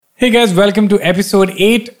Hey guys, welcome to episode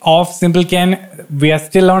 8 of Simple Ken. We are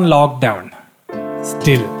still on lockdown.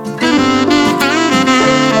 Still.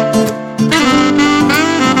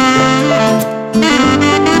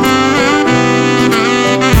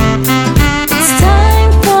 It's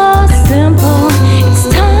time for simple. It's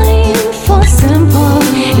time for simple.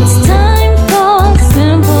 It's time for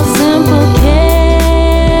simple Ken.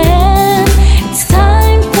 It's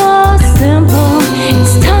time for simple.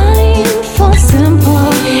 It's time for simple.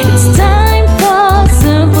 It's time for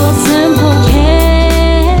simple Ken.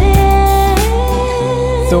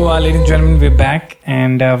 So, ladies and gentlemen, we're back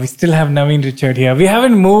and we still have Naveen Richard here. We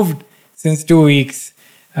haven't moved since 2 weeks.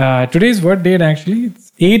 Today's what date actually?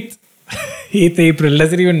 It's 8th April.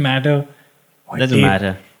 Does it even matter? Doesn't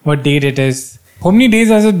matter. What date it is? How many days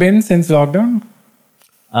has it been since lockdown?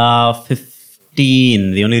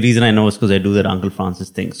 15. The only reason I know is because I do that Uncle Francis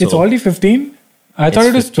thing. So It's already 15? I thought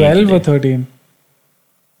it was 15 12 or today. 13.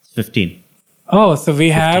 It's 15. Oh, so we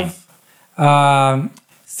have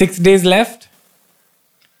 6 days left.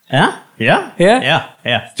 Yeah? Yeah? Yeah?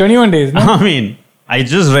 Yeah. 21 days, no? I mean, I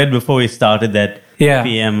just read before we started that Yeah.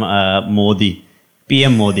 PM Modi,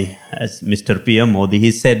 as Mr. PM Modi,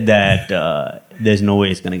 he said that there's no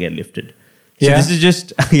way it's going to get lifted. So Yeah. this is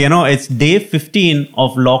just, it's day 15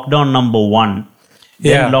 of lockdown number 1.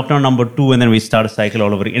 Then Yeah. lockdown number 2, and then we start a cycle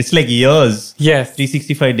all over again. It's like years. Yes.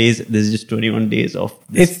 365 days. This is just 21 days of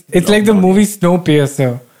this. It's like the lockdown. movie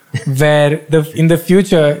Snowpiercer, where in the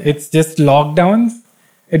future it's just lockdowns.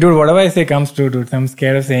 Dude, whatever I say comes true, dude. I'm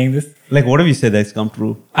scared of saying this. Like, what have you said that's come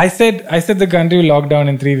true? I said the country will lock down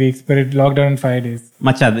in 3 weeks, but it locked down in 5 days.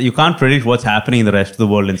 Macha, you can't predict what's happening in the rest of the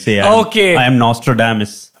world and say, Okay. I am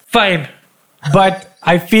Nostradamus. Fine, but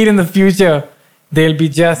I feel in the future they'll be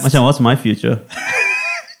just. Macha, what's my future?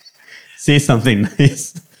 Say something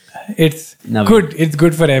nice. It's Navi. good. It's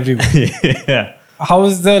good for everyone. Yeah.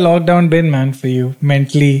 How's the lockdown been, man, for you?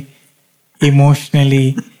 Mentally,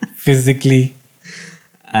 emotionally, physically.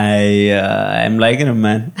 I'm liking it,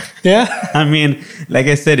 man. Yeah. I mean, like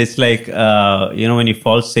I said, it's like, when you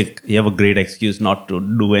fall sick, you have a great excuse not to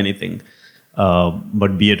do anything,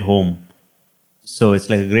 but be at home. So it's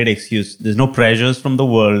like a great excuse. There's no pressures from the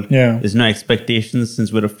world. Yeah. There's no expectations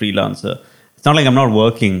since we're a freelancer. It's not like I'm not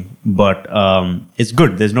working, but it's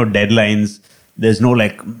good. There's no deadlines. There's no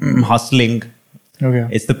hustling. Okay.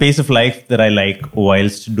 It's the pace of life that I like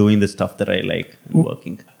whilst doing the stuff that I like and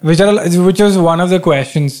working. Which was one of the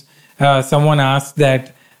questions someone asked,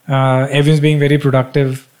 that everyone's being very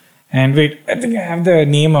productive. And wait, I think I have the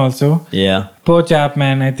name also. Yeah. Poor chap,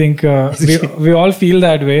 man. I think we all feel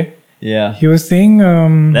that way. Yeah. He was saying,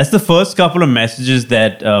 That's the first couple of messages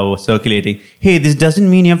that were circulating. Hey, this doesn't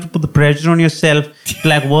mean you have to put the pressure on yourself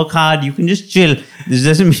to work hard. You can just chill. This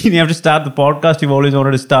doesn't mean you have to start the podcast you've always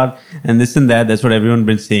wanted to start and this and that. That's what everyone's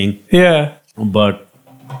been saying. yeah. But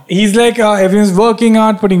He's like, everyone's working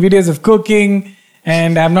out, putting videos of cooking,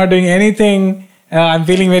 and I'm not doing anything. I'm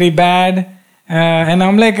feeling very bad. And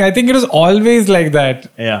I'm like, I think it was always like that.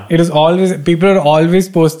 Yeah. It was always, people are always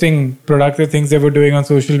posting productive things they were doing on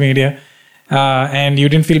social media. And you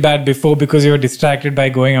didn't feel bad before because you were distracted by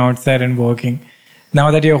going outside and working.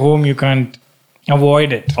 Now that you're home, you can't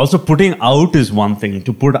avoid it. also putting out is one thing.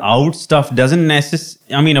 To put out stuff doesn't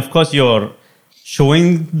necessarily... I mean, of course, you're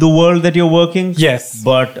showing the world that you're working. Yes.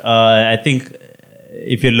 But I think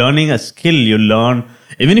if you're learning a skill, you learn...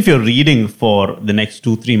 Even if you're reading for the next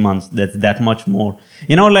 2-3 months, that's that much more.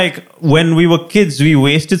 When we were kids, we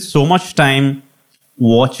wasted so much time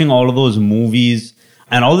watching all of those movies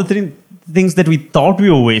and all the things that we thought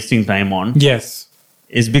we were wasting time on. Yes.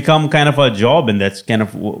 It's become kind of our job, and that's kind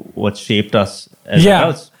of what shaped us as Yeah.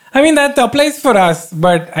 adults. I mean, that applies for us,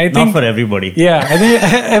 but I think... Not for everybody. Yeah, I think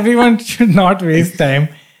everyone should not waste time.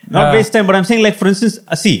 Not waste time, but I'm saying, for instance,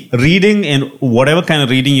 see, reading and whatever kind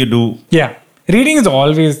of reading you do Yeah. Reading is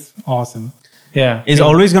always awesome. Yeah. is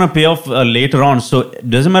always going to pay off later on. So it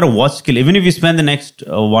doesn't matter what skill. Even if you spend the next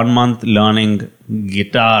 1 month learning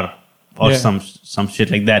guitar or Yeah. some shit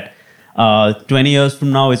like that, 20 years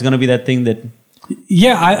from now, it's going to be that thing that...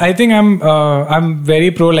 Yeah, I think I'm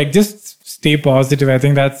very pro, just stay positive. I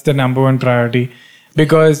think that's the number one priority,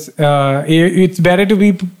 because it's better to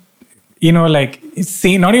be,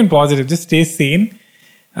 sane, not even positive, just stay sane.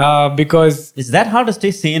 Because Is that hard to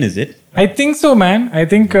stay sane, is it? I think so, man. I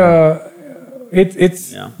think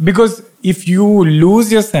it's Yeah. because if you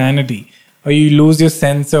lose your sanity or you lose your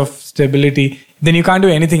sense of stability, then you can't do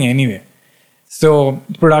anything anyway. So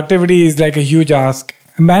productivity is like a huge ask.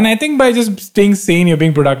 Man, I think by just staying sane, you're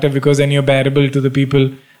being productive, because then you're bearable to the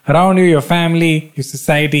people around you, your family, your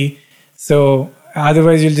society. So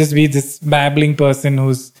otherwise, you'll just be this babbling person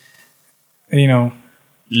who's,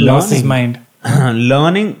 lost his mind.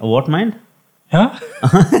 Learning, what mind? Huh?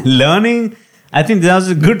 Learning, I think that was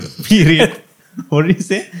a good period. What did you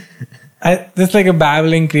say? Just like a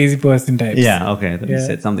babbling crazy person type. Yeah, okay. You Yeah.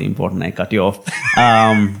 said something important. I cut you off.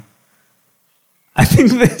 I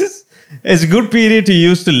think this is a good period to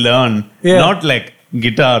use to learn. Yeah. Not like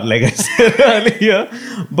guitar, like I said earlier,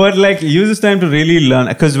 but like use this time to really learn.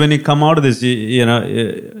 Because when you come out of this,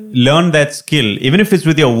 learn that skill. Even if it's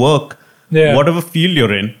with your work, Yeah. whatever field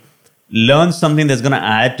you're in, learn something that's going to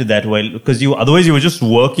add to that. Because otherwise you were just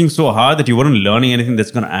working so hard that you weren't learning anything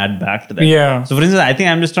that's going to add back to that. Yeah. So for instance, I think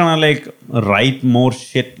I'm just trying to like write more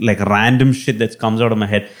shit, like random shit that comes out of my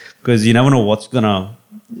head, because you never know what's going to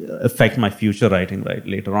affect my future writing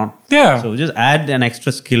later on. Yeah. So just add an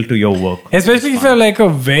extra skill to your work. Especially if you have like a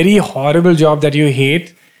very horrible job that you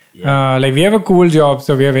hate. Like we have a cool job,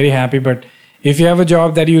 so we are very happy. But if you have a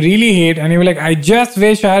job that you really hate and you're like, I just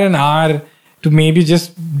wish I had an hour to maybe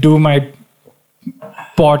just do my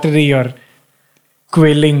pottery or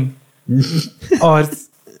quilling or,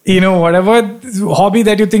 whatever hobby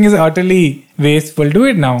that you think is utterly wasteful, do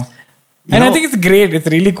it now. And I think it's great. It's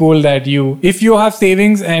really cool that if you have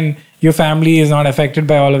savings and your family is not affected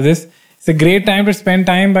by all of this, it's a great time to spend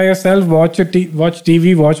time by yourself, watch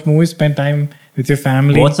TV, watch movies, spend time with your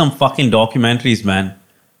family. Watch some fucking documentaries, man.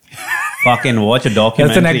 Fucking watch a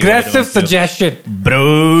documentary. That's an aggressive suggestion.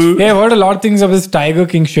 Bro. Yeah, I heard a lot of things of this Tiger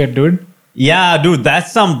King shit, dude. Yeah, dude,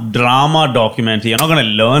 that's some drama documentary. You're not going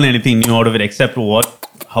to learn anything new out of it except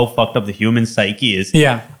how fucked up the human psyche is.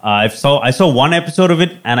 Yeah. I saw one episode of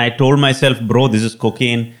it and I told myself, bro, this is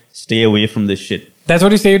cocaine. Stay away from this shit. That's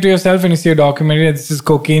what you say to yourself when you see a documentary. This is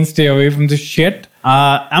cocaine. Stay away from this shit.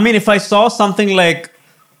 I mean, if I saw something like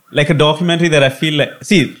a documentary that I feel like,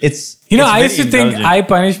 see, it's I very used to think indulgent. I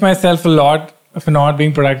punish myself a lot for not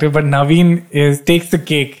being productive, but Naveen takes the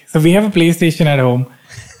cake. So we have a PlayStation at home,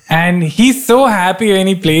 and he's so happy when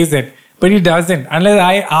he plays it, but he doesn't unless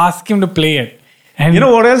I ask him to play it. And You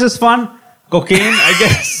know what else is fun? Cocaine, I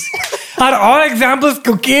guess. are all examples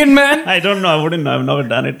cocaine, man? I don't know. I wouldn't know. I've never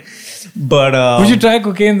done it. But Would you try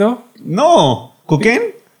cocaine though? no,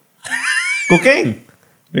 cocaine. Cocaine.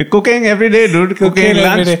 We're cooking every day, dude. Cocaine every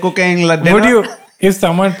lunch, day. cocaine dinner. Would you, if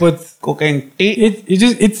someone puts Cocaine tea.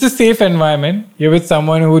 it's a safe environment. You're with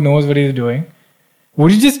someone who knows what he's doing.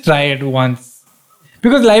 Would you just try it once?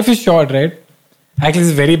 Because life is short, right? Actually,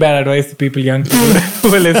 it's very bad advice to people, young people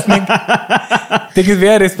who are listening. Because we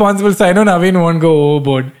are responsible, so I know Naveen won't go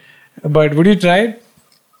overboard. But would you try it?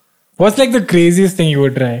 What's like the craziest thing you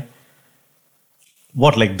would try?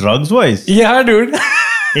 What, like drugs wise? Yeah, dude.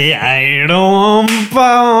 Yeah, I don't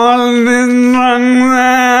all this drugs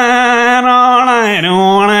and all I don't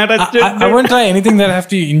want to touch it. I won't try anything that I have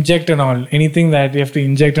to inject and all. Anything that you have to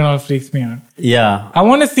inject and all freaks me out. Yeah. I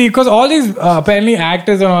want to see, because all these apparently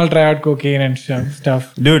actors and all try out cocaine and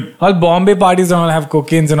stuff. Dude, All Bombay parties and all have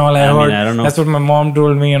cocaines and all. I heard. I don't know. That's what my mom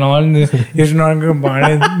told me and all. You should not go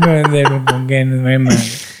parties when they do cocaine. It's very mad.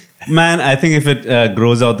 man, I think if it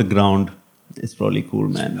grows out the ground, it's probably cool,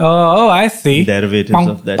 man. Oh, I see. Derivatives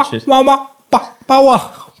of that shit.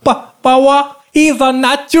 Power. He's a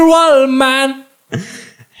natural man.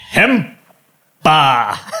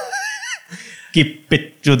 Hempa. Keep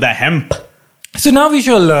it to the hemp. So now we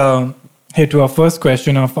shall head to our first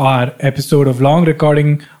question of our episode of long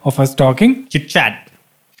recording of us talking. Chit chat.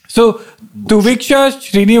 So, Tuviksha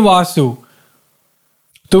Srinivasu.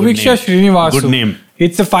 Good name.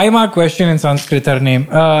 It's a 5-mark question in Sanskrit, her name.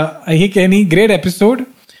 Any great episode.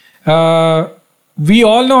 We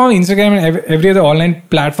all know how Instagram and every other online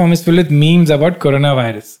platform is filled with memes about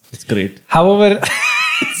coronavirus. It's great. However,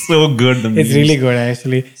 It's so good. The it's memes. really good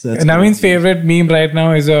actually. So that's Naveen's favorite meme right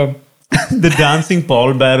now is a... The dancing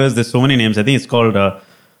pallbearers. There's so many names. I think it's called the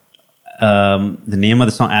name of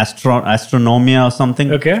the song Astronomia or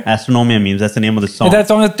something. Okay. Astronomia memes. That's the name of the song. That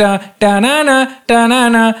song is ta-na-na,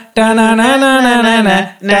 ta-na-na,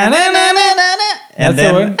 ta-na-na-na-na-na, ta-na-na-na-na-na. And That's the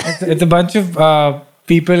then one. It's a bunch of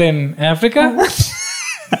people in Africa.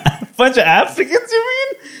 a bunch of Africans, you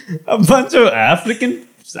mean? A bunch of African?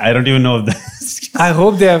 I don't even know if that's... I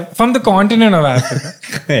hope they are from the continent of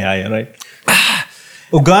Africa. Yeah, you're right.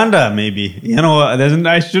 Uganda, maybe. You know,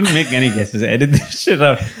 I shouldn't make any guesses. Edit this shit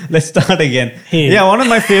out. Let's start again. Hey. Yeah, one of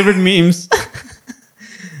my favorite memes.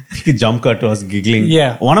 You could jump cut to us giggling.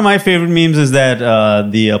 Yeah. One of my favorite memes is that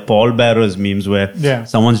the pallbearers memes where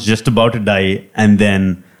someone's just about to die and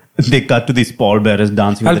then they cut to these pallbearers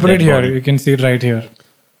dancing I'll with put the it dead here. body. You can see it right here.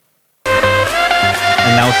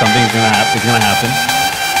 And now something's gonna happen.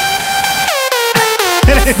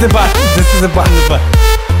 This is the button.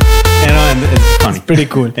 And and it's funny. Pretty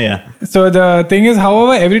cool. Yeah. So the thing is,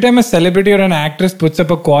 however, every time a celebrity or an actress puts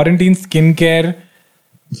up a quarantine skincare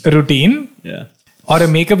routine Yeah. or a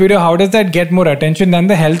makeup video, how does that get more attention than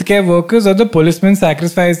the healthcare workers or the policemen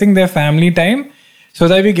sacrificing their family time so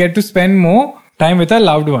that we get to spend more time with our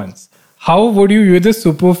loved ones? How would you view the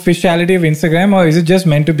superficiality of Instagram, or is it just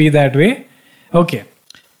meant to be that way? Okay,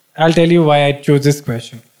 I'll tell you why I chose this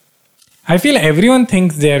question. I feel everyone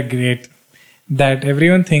thinks they are great. That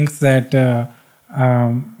everyone thinks that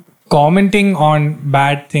commenting on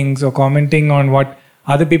bad things or commenting on what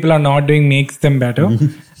other people are not doing makes them better.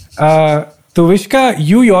 Tuvishka,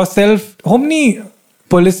 you yourself, how many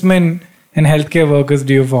policemen and healthcare workers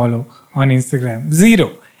do you follow on Instagram?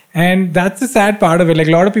 0. And that's the sad part of it. Like,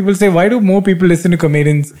 a lot of people say, why do more people listen to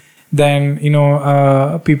comedians than,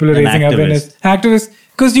 people who are An raising activist. awareness? Activists.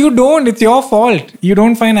 Because you don't. It's your fault. You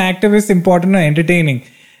don't find activists important or entertaining.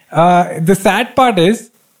 The sad part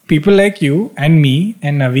is, people like you and me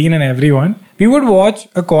and Naveen and everyone, we would watch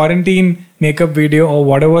a quarantine makeup video or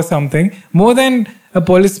whatever something more than a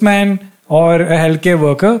policeman or a healthcare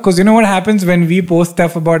worker. Because you know what happens when we post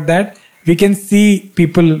stuff about that? We can see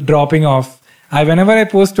people dropping off. Whenever I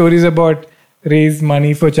post stories about raise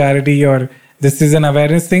money for charity or this is an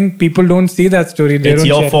awareness thing, people don't see that story. They It's don't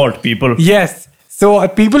your share. fault, people. Yes. So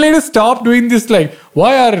people need to stop doing this. Like,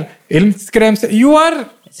 why are Instagram? You are.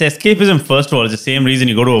 It's escapism, first of all. It's the same reason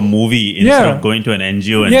you go to a movie instead Yeah. of going to an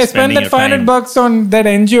NGO and Yeah, spending spend that your $500 time. bucks on that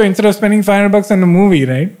NGO instead of spending $500 on a movie,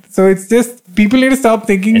 right? So it's just people need to stop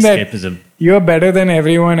thinking Escapism. that you're better than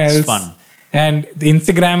everyone else. fun. And the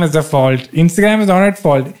Instagram is the fault. Instagram is not at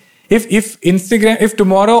fault. If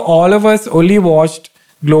tomorrow all of us only watched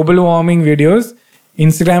global warming videos,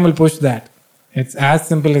 Instagram will push that. It's as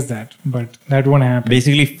simple as that. But that won't happen.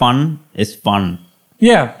 Basically, fun is fun.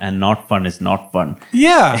 Yeah. And not fun is not fun.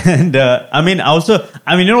 Yeah. And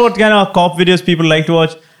you know what kind of cop videos people like to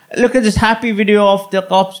watch? Look at this happy video of the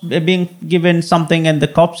cops being given something and the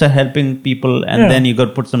cops are helping people. And Yeah. then you got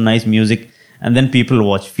to put some nice music. And then people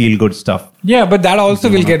watch feel good stuff. Yeah, but that also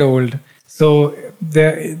will get old. So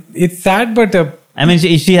it's sad, but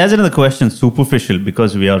She has another question, superficial,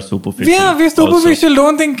 because we are superficial. yeah, we're also. superficial.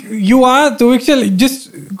 Don't think you are superficial.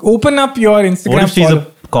 Just open up your Instagram. What if she's follow.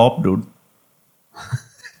 a cop, dude?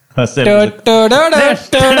 Herself.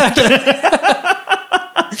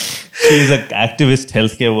 She's an activist,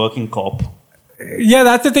 healthcare working cop. Yeah,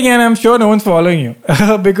 that's the thing, and I'm sure no one's following you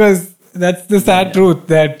because that's the sad truth.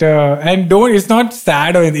 That and don't. It's not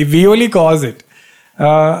sad or anything. We only cause it.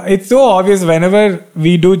 It's so obvious whenever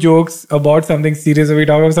we do jokes about something serious or we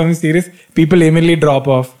talk about something serious, people immediately drop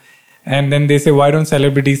off, and then they say, "Why don't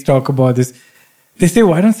celebrities talk about this?" They say,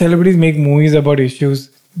 "Why don't celebrities make movies about issues?"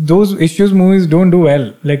 Those issues movies don't do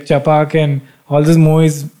well. Like Chapak and all these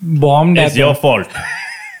movies bombed. It's your fault.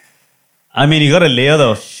 I mean, you got to layer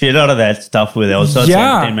the shit out of that stuff with all sorts of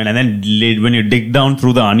Yeah. entertainment. And then when you dig down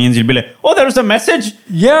through the onions, you'll be like, oh, there was a message.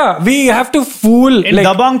 Yeah, we have to fool. In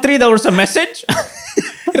Dabang 3, there was a message.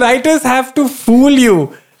 Writers have to fool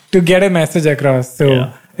you to get a message across. So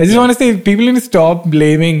Yeah. I just want to say, people need to stop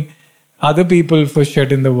blaming other people for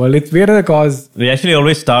shit in the world. We are the cause. We actually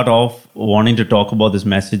always start off wanting to talk about this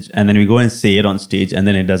message, and then we go and say it on stage, and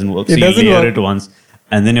then it doesn't work. So It doesn't you layer work. it once,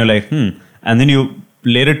 and then you're like, and then you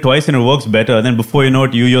layer it twice, and it works better. And then before you know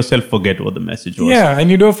it, you yourself forget what the message was. Yeah, and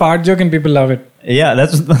you do a fart joke and people love it. Yeah,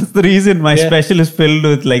 that's the reason my Yeah. special is filled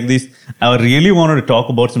with like this. I really wanted to talk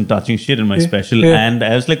about some touching shit in my special, Yeah. and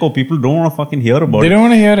I was like, oh, people don't want to fucking hear about it. They don't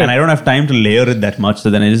want to hear it. And I don't have time to layer it that much, so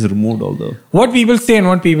then I just removed all the. What people say and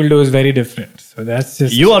what people do is very different. So that's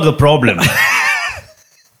just... You are the problem.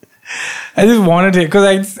 I just wanted to...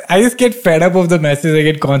 Because I just get fed up of the message I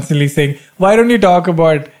get constantly saying, why don't you talk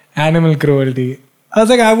about animal cruelty? I was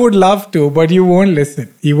like, I would love to, but you won't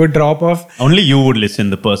listen. You would drop off. Only you would listen,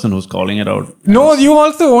 the person who's calling it out. No, you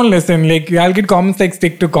also won't listen. Like, I'll get comments like,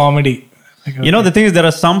 stick to comedy. Like, You know, the thing is, there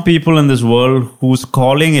are some people in this world whose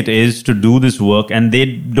calling it is to do this work, and they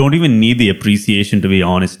don't even need the appreciation, to be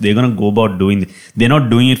honest. They're going to go about they're not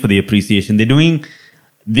doing it for the appreciation.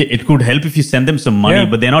 It could help if you send them some money, Yeah.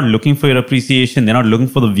 but they're not looking for your appreciation. They're not looking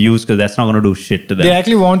for the views, because that's not going to do shit to them. They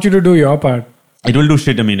actually want you to do your part. It will do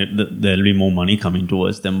shit. I mean, there'll be more money coming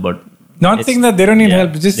towards them, but Not it's- saying that they don't need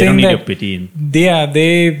help, just they saying don't need that your pity.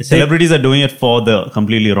 they Celebrities are doing it for the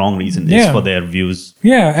completely wrong reason. It's Yeah. for their views.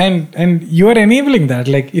 yeah, and you are enabling that.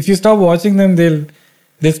 Like, if you stop watching them,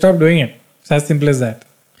 they'll stop doing it. It's as simple as that.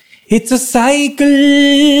 It's a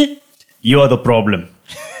cycle. You are the problem.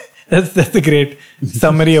 That's a great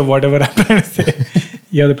summary of whatever I'm trying to say.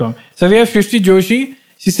 You're the problem. So we have Shrishti Joshi.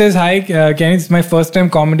 She says, "Hi, Kenny. It's my first time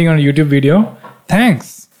commenting on a YouTube video.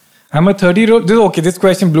 Thanks. I'm a 30-year-old. This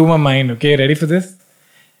question blew my mind. Okay, ready for this?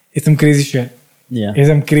 It's some crazy shit. Yeah. It's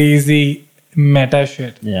some crazy meta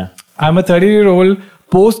shit. Yeah. I'm a 30-year-old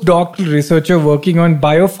postdoctoral researcher working on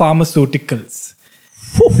biopharmaceuticals.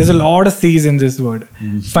 There's a lot of C's in this word.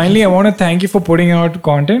 Finally, I want to thank you for putting out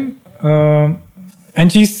content.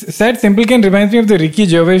 And she said Simpleton reminds me of the Ricky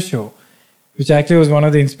Gervais show, which actually was one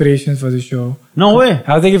of the inspirations for the show. No way.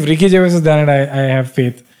 I was like, if Ricky Gervais has done it, I have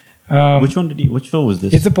faith. Which show was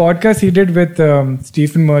this? It's a podcast he did with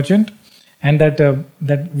Stephen Merchant and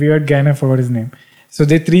that weird guy, I forgot his name. So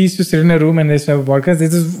they three used to sit in a room and they used to have a podcast.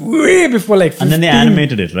 This is way before like 15. And then they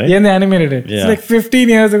animated it, right? Yeah, and they animated it. Yeah. It's like 15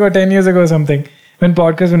 years ago, 10 years ago or something, when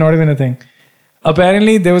podcasts were not even a thing.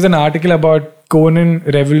 Apparently, there was an article about Conan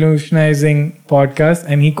revolutionizing podcasts,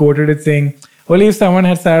 and he quoted it saying, only if someone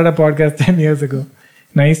had started a podcast 10 years ago.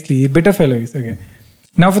 Nicely. Bitter fellow is. Okay.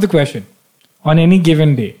 Now for the question. On any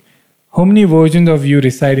given day, how many versions of you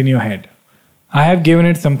reside in your head? I have given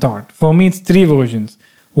it some thought. For me, it's 3 versions.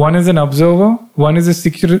 One is an observer, one is a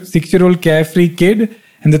 6-year-old carefree kid,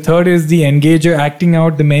 and the third is the engager acting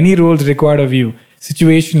out the many roles required of you,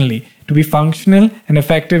 situationally, to be functional and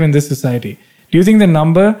effective in this society. Do you think the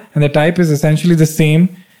number and the type is essentially the same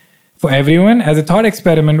for everyone? As a thought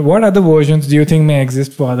experiment, what other versions do you think may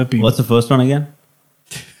exist for other people? What's the first one again?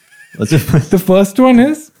 What's the first? The first one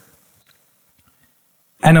is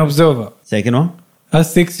an observer, Second one? a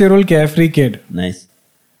 6-year-old carefree kid. Nice.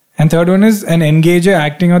 And third one is an engager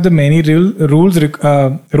acting out the many roles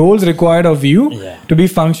required of you to be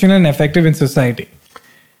functional and effective in society.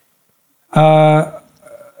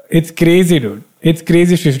 It's crazy, dude. It's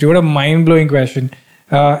crazy, Shrishti. What a mind-blowing question.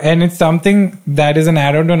 And it's something that is an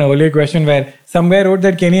add-on to an earlier question where somewhere wrote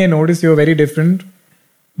that, Kenny, I noticed you're very different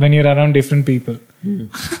when you're around different people.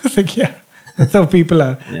 It's like, yeah, that's how people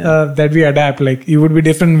are. That we adapt. Like, you would be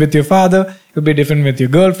different with your father, you'd be different with your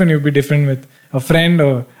girlfriend, you'd be different with a friend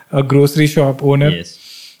or a grocery shop owner. Yes.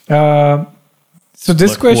 So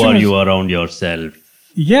this But question who are is- you around yourself?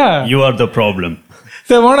 Yeah. You are the problem.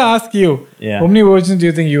 So I want to ask you, Yeah. how many versions do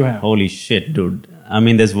you think you have? Holy shit, dude. I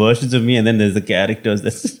mean, there's versions of me and then there's the characters.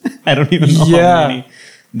 That's I don't even know Yeah. how many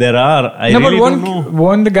there are. I No, really but don't know.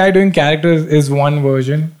 one, the guy doing characters is one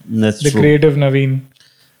version. That's The true. creative Naveen.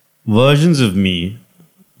 Versions of me.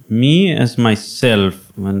 Me as myself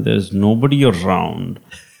when there's nobody around.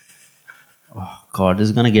 Oh, God, this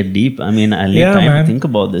is going to get deep. I mean, I'll need Yeah, time man. to think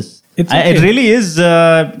about this. It's It okay. really is,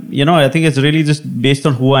 I think it's really just based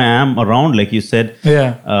on who I am around, like you said.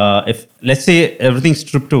 Yeah. If, let's say, everything's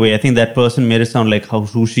stripped away, I think that person made it sound like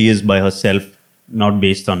who she is by herself, not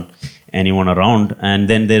based on anyone around. And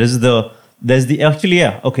then there is the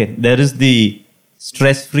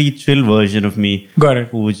stress-free, chill version of me. Got it.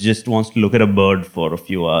 Who just wants to look at a bird for a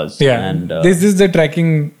few hours. Yeah. And This is the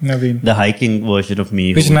trekking Naveen, the hiking version of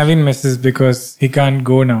me. which who- Naveen misses because he can't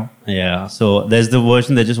go now. Yeah, so there's the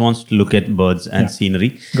version that just wants to look at birds and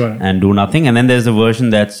scenery Got it. and do nothing. And then there's the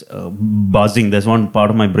version that's buzzing. There's one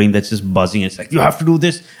part of my brain that's just buzzing. It's like, you have to do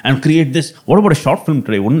this and create this. What about a short film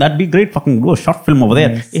today? Wouldn't that be great? Fucking do a short film over there.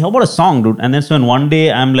 Nice. Hey, how about a song, dude? And then so in one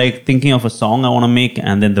day, I'm like thinking of a song I want to make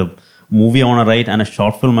and then the movie I want to write and a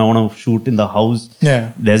short film I want to shoot in the house.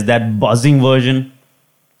 Yeah. There's that buzzing version.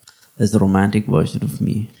 There's the romantic version of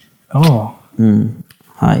me. Oh.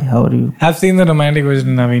 Hi, how are you? I've seen the romantic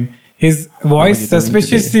version of Naveen. His voice you doing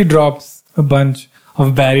suspiciously drops a bunch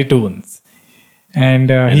of baritones.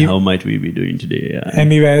 And And he how might we be doing today? Yeah.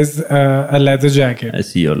 and he wears a leather jacket. I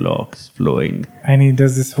see your locks flowing. And he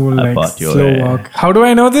does this whole like part your slow hair. walk. How do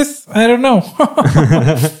I know this? I don't know.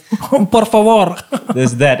 Por favor.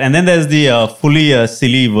 There's that. And then there's the fully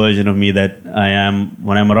silly version of me that I am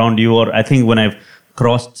when I'm around you, or I think when I've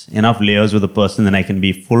crossed enough layers with a person, then I can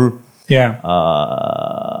be full. Yeah.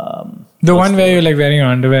 The one where you're like wearing your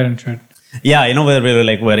underwear and shit. Yeah, you know, where we're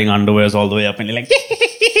like wearing underwears all the way up and you're like,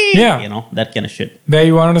 Yeah. you know, that kind of shit. Where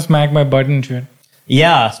you wanted to smack my butt and shit.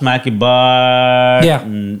 Yeah, smack your butt. Yeah.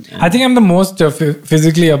 I think I'm the most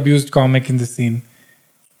physically abused comic in the scene.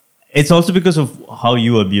 It's also because of how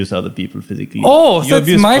you abuse other people physically. Oh, You so it's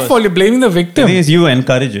abuse my first. fault. You're blaming the The thing victim. is, you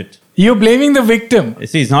encourage it. You're blaming the victim. You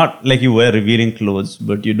see, it's not like you wear revealing clothes,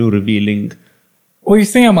 but you do revealing. Oh, you're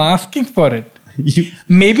saying I'm asking for it. You,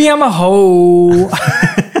 Maybe I'm a hoe.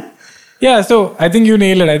 Yeah, so I think you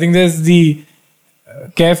nailed it. I think there's the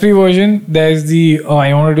carefree version. There's the,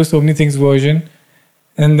 I want to do so many things version.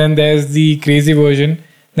 And then there's the crazy version.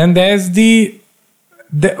 Then there's isn't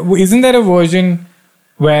there a version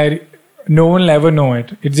where no one will ever know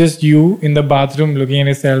it? It's just you in the bathroom looking at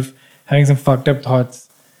yourself, having some fucked up thoughts.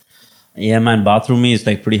 yeah, man, bathroom me is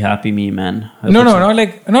like pretty happy me, man. No, not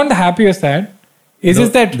the happy or sad. It's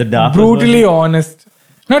just that the darker brutally version. honest.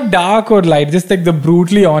 Not dark or light, just like the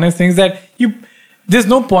brutally honest things that there's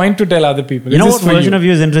no point to tell other people. You know It's what just for version you. of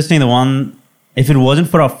you is interesting? The one, if it wasn't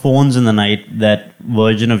for our phones in the night, that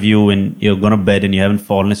version of you when you're going to bed and you haven't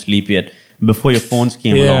fallen asleep yet, before your phones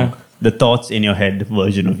came Yeah. along, the thoughts in your head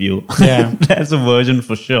version of you. Yeah. That's a version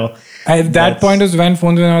for sure. At that point was when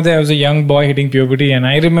phones were not there. I was a young boy hitting puberty, and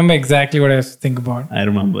I remember exactly what I used to think about. I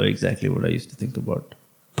remember exactly what I used to think about.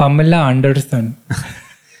 Pamela Anderson.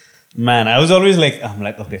 Man, I was always like, I'm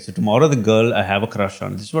like, okay, so tomorrow the girl I have a crush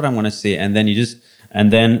on, this is what I'm going to say. And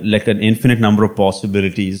then like an infinite number of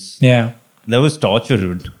possibilities. Yeah. That was torture,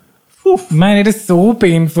 dude. Man, it is so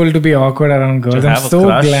painful to be awkward around girls. To I'm have a so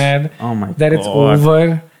crush. glad Oh my that it's God.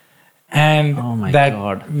 over and Oh my that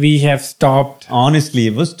God. we have stopped. Honestly,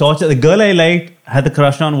 it was torture. The girl I liked, had the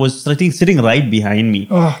crush on, was sitting right behind me.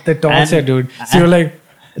 Oh, the torture, And- dude. So you're like,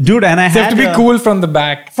 Dude, and I you had have to be cool from the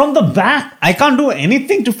back. from the back. I can't do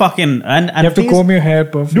anything to fucking and You have to comb your hair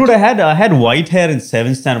perfect. Dude, I had white hair in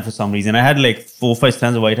 7th standard for some reason. I had like 4-5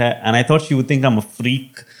 strands of white hair, and I thought she would think I'm a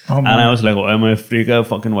freak. Oh, and man. I was like, "Oh, am I a freak? I have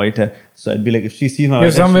fucking white hair." So I'd be like, if she sees my Yeah,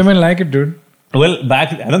 white some hair, women like it, dude. well,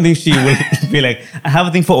 back I don't think she will be like, I have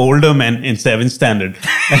a thing for older men in 7th standard.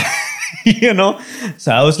 You know?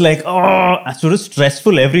 So I was like, oh, it's sort of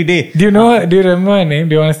stressful every day. Do you remember her name?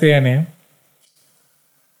 Do you want to say her name?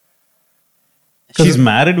 She's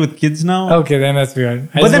married with kids now. Okay, then that's weird.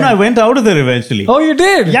 But then I went out with her eventually. Oh, you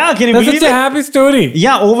did? Yeah, can you That's believe such a it? happy story.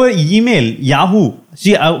 Yeah, over email, Yahoo.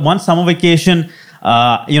 See, one summer vacation,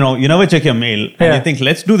 you never check your mail. And Yeah. you think,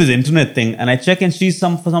 let's do this internet thing. And I check and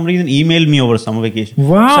for some reason emailed me over summer vacation.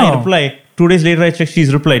 Wow. So I reply. 2 days later, I check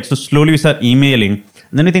she's replied. So slowly we start emailing.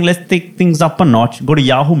 And then we think, let's take things up a notch. Go to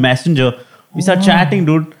Yahoo Messenger. We start chatting,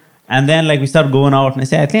 dude. And then like we start going out and I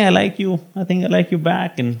say, I think I like you. I think I like you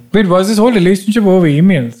back. And Wait, was this whole relationship over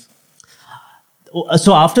emails?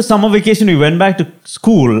 so after summer vacation, we went back to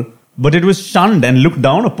school, but it was shunned and looked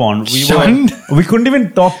down upon. Shunned? We couldn't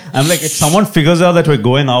even talk. I'm like, if someone figures out that we're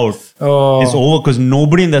going out, Oh. it's over because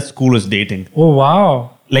nobody in that school is dating. Oh,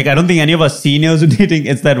 wow. Like, I don't think any of our seniors are dating.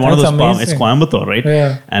 It's that one That's of those it's amazing. Coimbatore, right?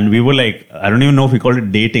 Yeah. And we were like, I don't even know if we called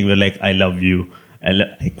it dating. We're like, I love you.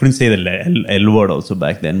 I couldn't say the L word also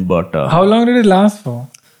back then, but How long did it last for?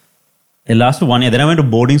 it lasted 1 year. Then I went to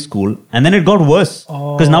boarding school, and then it got worse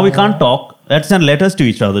because now we can't talk. Let's send letters to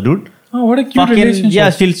each other, dude. Oh, what a cute relationship.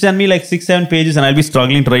 Yeah, she'll send me like 6-7 pages, and I'll be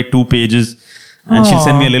struggling to write 2 pages, and she'll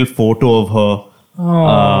send me a little photo of her,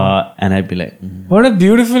 and I'd be like, What a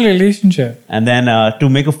beautiful relationship. And then to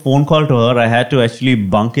make a phone call to her, I had to actually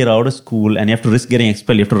bunk it out of school, and you have to risk getting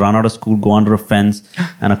expelled. You have to run out of school, go under a fence,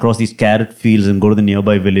 and across these carrot fields, and go to the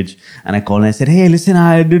nearby village. And I called and I said, "Hey, listen,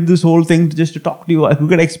 I did this whole thing just to talk to you. I could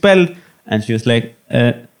get expelled." And she was like,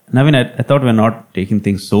 "Naveen, I thought we're not taking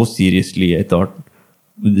things so seriously. I thought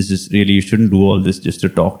this is really, you shouldn't do all this just to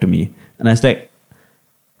talk to me." And I was like,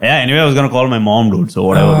 "Yeah, anyway, I was gonna call my mom, dude. So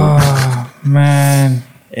whatever." Dude. Oh, man.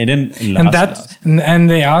 It didn't last. And that's and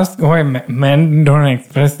they ask why men don't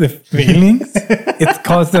express their feelings. It's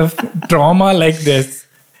cause of trauma like this.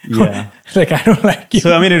 Yeah. Like, I don't like you.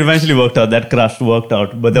 So, I mean, it eventually worked out. That crush worked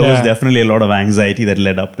out. But there was Yeah. definitely a lot of anxiety that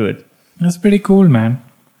led up to it. That's pretty cool, man.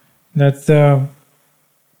 That's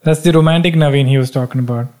the romantic Naveen he was talking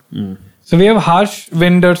about. So we have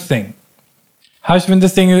Harshvinder Singh. Harshvinder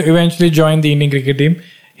Singh eventually joined the Indian cricket team.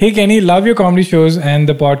 Hey Kenny, love your comedy shows and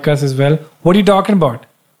the podcast as well. What are you talking about?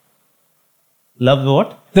 Love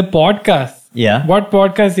what? The podcast. Yeah. What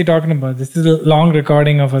podcast is he talking about? This is a long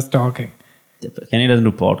recording of us talking. Kenny doesn't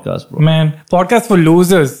do podcasts, bro. Man, podcast for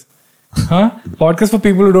losers. Huh? Podcast for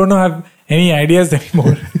people who don't have any ideas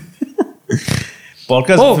anymore.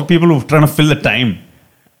 Podcast for people who are trying to fill the time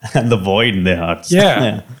and the void in their hearts.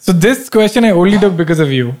 Yeah. So this question I only took because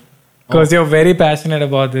of you. Because you're very passionate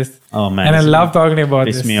about this. Oh, man. And I love talking about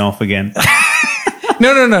Piss this. me off again.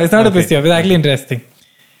 No. It's not a piss you off. It's actually interesting.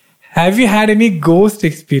 Have you had any ghost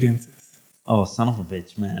experiences? Oh, son of a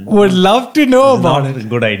bitch, man. Would love to know about Not it. a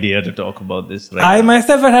good idea to talk about this, right? I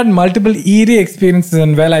myself have had multiple eerie experiences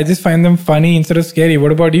and well, I just find them funny instead of scary.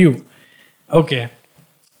 What about you? Okay.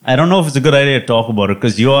 I don't know if it's a good idea to talk about it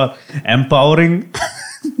because you are empowering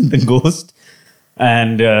the ghost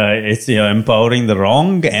and you're empowering the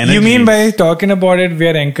wrong energy. You mean by talking about it, we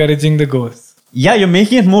are encouraging the ghosts? Yeah, you're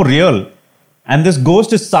making it more real. And this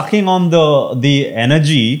ghost is sucking on the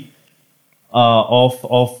energy of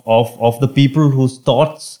the people whose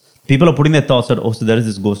thoughts, people are putting their thoughts that, oh, so there is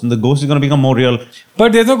this ghost. And the ghost is going to become more real.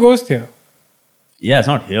 But there's no ghost here. Yeah, it's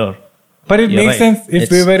not here. But it You're makes right. sense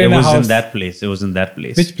if we were in a house. It was in that place. It was in that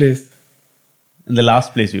place. Which place? In the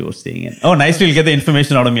last place we were staying in. Oh, nice. You'll get the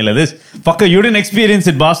information out of me like this. Fucker, you didn't experience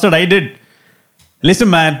it, bastard. I did. Listen,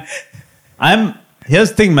 man. here's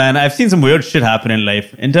the thing, man. I've seen some weird shit happen in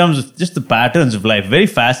life in terms of just the patterns of life. Very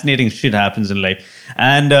fascinating shit happens in life.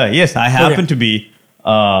 And yes, I happen to be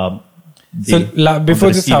on before the this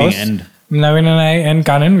receiving house, end. Naveen and I and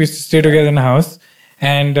Kanan, we used to stay together in the house.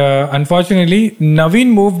 And unfortunately,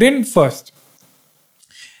 Naveen moved in first.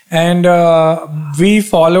 And we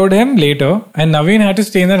followed him later. And Naveen had to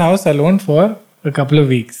stay in that house alone for a couple of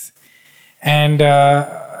weeks. And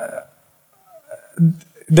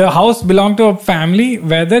the house belonged to a family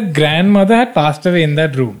where the grandmother had passed away in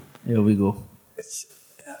that room. Here we go.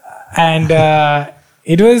 And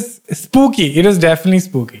it was spooky. It was definitely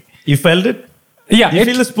spooky. You felt it? Yeah. You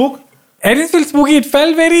feel the spook? It didn't feel spooky. It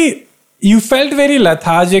felt you felt very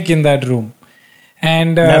lethargic in that room.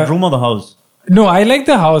 And That room or the house? no, I liked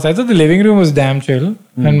the house. I thought the living room was damn chill.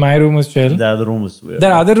 And my room was chill. The other room was weird.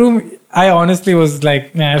 That other room, I honestly was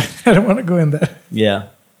like, nah, I don't want to go in there. Yeah.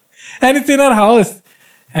 And it's in our house.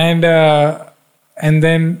 And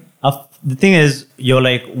then The thing is, you're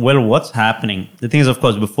like, well, what's happening? The thing is, of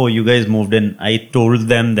course, before you guys moved in, I told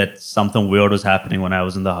them that something weird was happening when I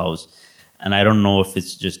was in the house. And I don't know if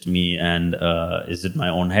it's just me and is it my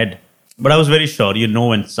own head. But I was very sure,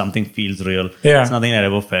 when something feels real. Yeah. It's nothing I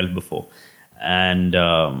ever felt before. And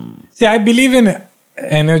see, I believe in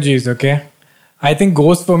energies, okay? I think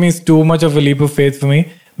ghost for me is too much of a leap of faith for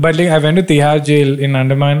me. But like I went to Tihar jail in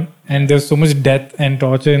Andaman and there's so much death and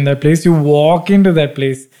torture in that place. You walk into that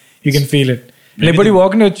place, you can feel it. Like, but you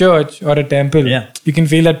walk into a church or a temple, you can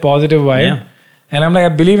feel that positive vibe. Yeah. And I'm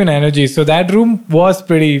like, I believe in energy. So that room was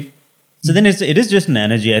pretty... So then it is just an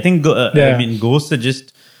energy. I think, I mean, ghosts are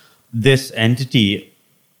just this entity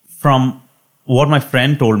from what my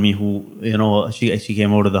friend told me who, she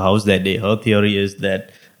came out of the house that day. Her theory is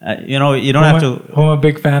that, you don't have to... Who I'm a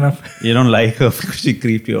big fan of. You don't like her because she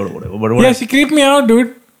creeped you out or whatever. But Yeah, she creeped me out,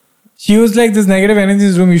 dude. She was like, this negative energy in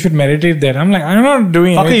this room, you should meditate there. I'm like, I'm not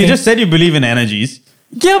doing anything. Okay, you just said you believe in energies.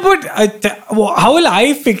 Yeah, but how will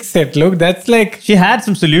I fix it? Look, that's like... She had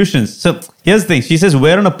some solutions. So here's the thing. She says,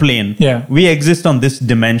 we're on a plane. Yeah. We exist on this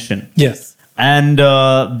dimension. Yes. And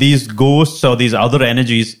these ghosts or these other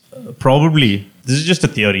energies probably, this is just a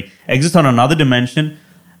theory, exist on another dimension.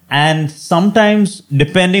 And sometimes,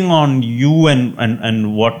 depending on you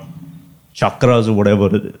and what chakras or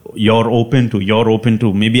whatever you're open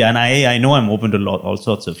to, maybe, and I know I'm open to all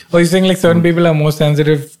sorts of... Oh, you're saying like certain people are more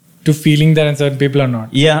sensitive to feeling that and certain people are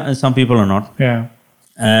not? Yeah, and some people are not. Yeah.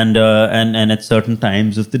 And at certain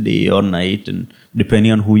times of the day or night, and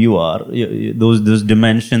depending on who you are, those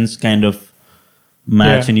dimensions kind of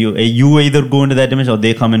match, and you either go into that dimension or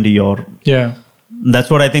they come into your... Yeah. That's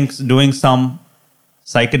what I think. Doing some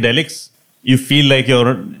psychedelics, you feel like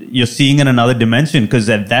you're seeing in another dimension, because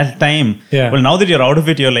at that time, well, now that you're out of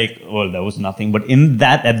it, you're like, well, that was nothing. But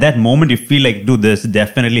at that moment, you feel like, dude, there's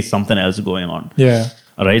definitely something else going on. Yeah.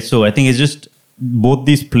 All right. So I think it's just both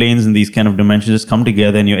these planes and these kind of dimensions just come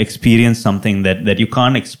together, and you experience something that you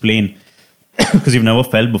can't explain because you've never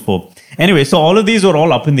felt before. Anyway, so all of these were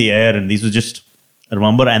all up in the air, and these were just, I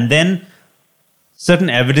remember, and then certain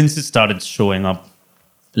evidences started showing up.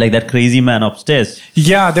 Like that crazy man upstairs.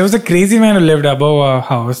 Yeah, there was a crazy man who lived above our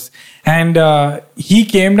house. And he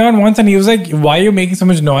came down once and he was like, why are you making so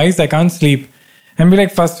much noise? I can't sleep. And we're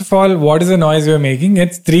like, first of all, what is the noise you're making?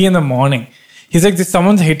 It's 3 a.m. He's like,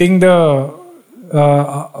 someone's hitting the...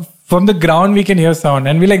 from the ground we can hear sound.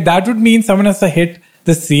 And we're like, that would mean someone has to hit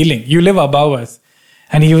the ceiling. You live above us.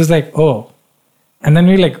 And he was like, oh. And then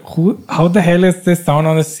we're like, how the hell is this sound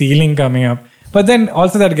on the ceiling coming up? But then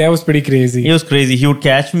also that guy was pretty crazy. He was crazy. He would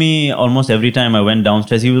catch me almost every time I went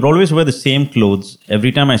downstairs. He would always wear the same clothes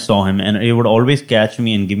every time I saw him. And he would always catch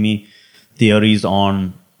me and give me theories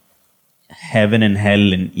on heaven and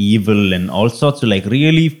hell and evil and all sorts of like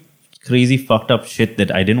really crazy fucked up shit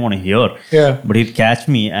that I didn't want to hear. Yeah. But he'd catch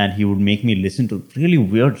me and he would make me listen to really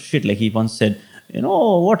weird shit. Like he once said, you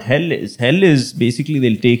know what hell is? Hell is basically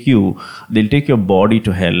they'll take your body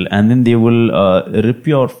to hell, and then they will rip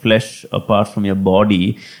your flesh apart from your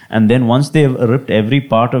body, and then once they've ripped every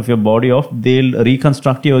part of your body off, they'll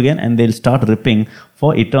reconstruct you again, and they'll start ripping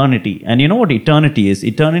for eternity. And you know what eternity is?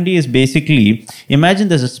 Eternity is basically, imagine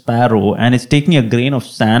there's a sparrow and it's taking a grain of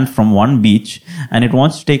sand from one beach, and it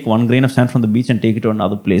wants to take one grain of sand from the beach and take it to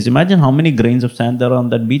another place. Imagine how many grains of sand there are on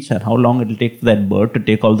that beach and how long it'll take for that bird to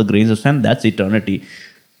take all the grains of sand. That's eternity.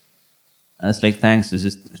 And it's like, thanks,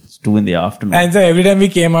 it's 2 p.m. And so every time we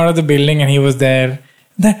came out of the building and he was there,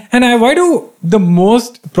 why do the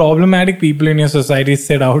most problematic people in your society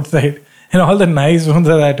sit outside? And all the nice ones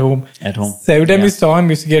are at home. At home. So every time we saw him,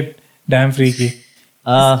 we used to get damn freaky.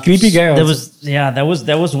 Creepy guy also.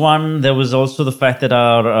 There was one. There was also the fact that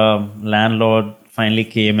our landlord finally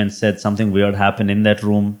came and said something weird happened in that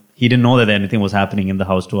room. He didn't know that anything was happening in the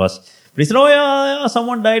house to us. But he said, oh yeah,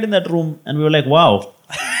 someone died in that room. And we were like, wow,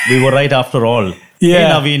 we were right after all. Yeah. Hey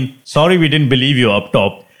Naveen, sorry we didn't believe you up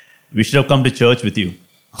top. We should have come to church with you.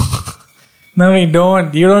 No, we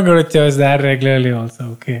don't. You don't go to church that regularly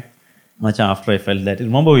also, okay. Much after I felt that.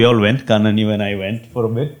 Remember we all went, Kanan, you and I went for a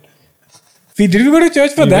bit. Did we go to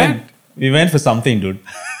church for that? We went for something, dude.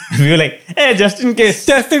 We were like, hey, just in case.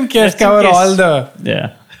 Just in case, Just in cover case. all the...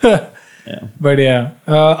 Yeah. Yeah. But yeah.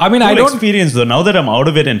 I mean, I Cool don't... experience though. Now that I'm out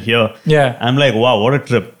of it and here, Yeah. I'm like, wow, what a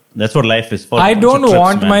trip. That's what life is for. I Bunch of don't trips,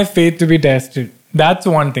 want man. my faith to be tested. That's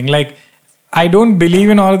one thing. Like, I don't believe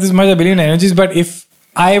in all of this much. I believe in energies. But if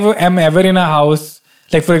I am ever in a house,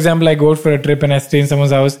 like for example, I go for a trip and I stay in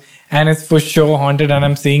someone's house and it's for sure haunted and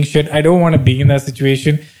I'm seeing shit, I don't want to be in that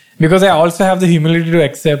situation because I also have the humility to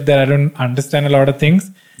accept that I don't understand a lot of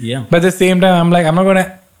things. Yeah. But at the same time, I'm like, I'm not going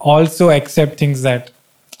to also accept things that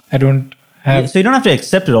I don't have. So you don't have to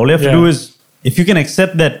accept it. All you have to Yeah. do is, if you can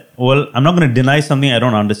accept that, well, I'm not going to deny something I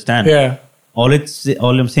don't understand. Yeah. All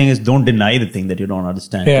I'm saying is don't deny the thing that you don't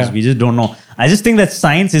understand. Yeah. Because we just don't know. I just think that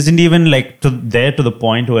science isn't even like there to the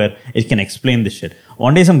point where it can explain this shit.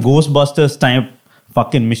 One day some Ghostbusters type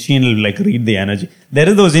fucking machine will like read the energy. There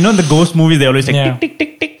is those, in the ghost movies, they always like Yeah. tick,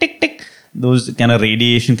 tick, tick, tick, tick, tick. Those kind of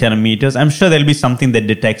radiation kind of meters. I'm sure there'll be something that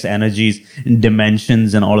detects energies in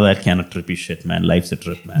dimensions and all of that kind of trippy shit, man. Life's a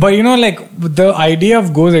trip, man. But like the idea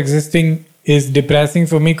of ghosts existing is depressing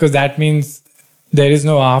for me because that means there is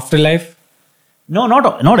no afterlife. No,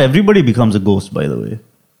 not everybody becomes a ghost, by the way.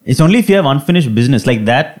 It's only if you have unfinished business. Like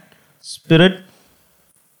that spirit,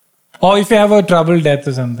 Or if you have a troubled death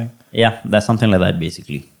or something. yeah, that's something like that,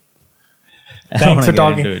 basically. I don't Thanks wanna for get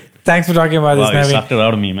talking. into it. Thanks for talking about Wow, this, you Naveen. sucked it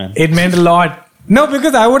out of me, man. It meant a lot. No,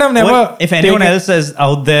 because I would have never. Well, if anyone taken- else is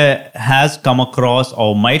out there has come across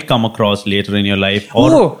or might come across later in your life,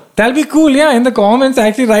 or Oh, that'll be cool. Yeah, in the comments,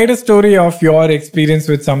 actually write a story of your experience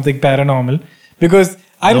with something paranormal. Because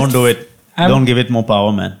I don't do it. Don't give it more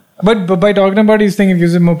power, man. But by talking about it, you think it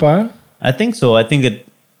gives it more power? I think so. I think it.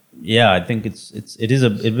 Yeah, I think it is a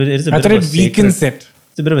bit I of thought a it weakens sacred, it.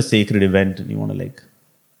 It's a bit of a sacred event, and you want to like.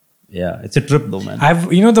 Yeah, it's a trip though, man.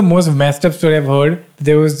 The most messed up story I've heard.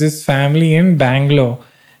 There was this family in Bangalore,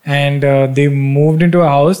 and they moved into a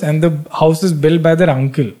house, and the house is built by their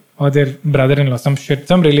uncle or their brother-in-law,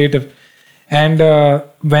 some relative. And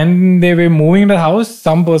when they were moving the house,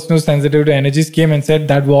 some person who's sensitive to energies came and said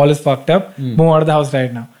that wall is fucked up. Move out of the house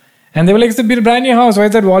right now. And they were like, it's a brand new house. Why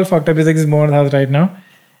is that wall fucked up? He's like, move out of the house right now.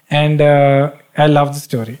 And I love the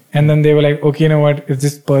story. And then they were like, okay, you know what? If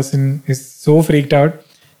this person is so freaked out,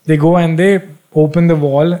 they go and they open the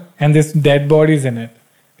wall and there's dead bodies in it,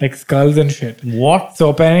 like skulls and shit. What? So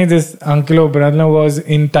apparently this uncle or brother was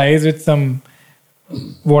in ties with some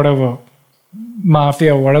whatever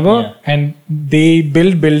mafia or whatever, Yeah. and they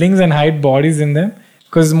build buildings and hide bodies in them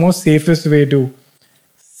because it's the most safest way to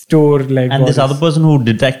store like And bodies. this other person who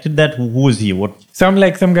detected that, who is he? What? some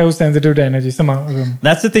guy who's sensitive to energy.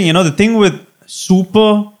 That's the thing, the thing with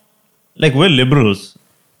we're liberals.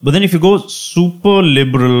 But then if you go super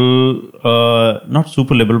liberal, not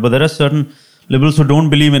super liberal, but there are certain liberals who don't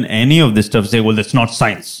believe in any of this stuff, say, well, that's not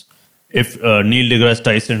science. If Neil deGrasse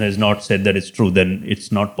Tyson has not said that it's true, then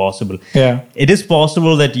it's not possible. Yeah. It is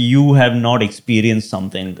possible that you have not experienced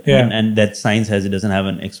something Yeah. and that science doesn't have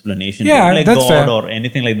an explanation. Yeah, like that's God fair. or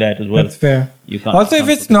anything like that as well. That's fair. You can't, Also, if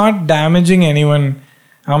it's not damaging anyone,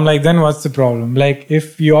 I'm like, then what's the problem? Like,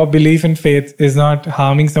 if your belief in faith is not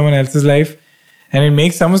harming someone else's life and it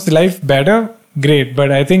makes someone's life better, great.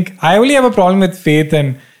 But I think I only have a problem with faith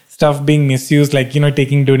and stuff being misused, like,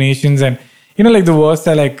 taking donations and, like the worst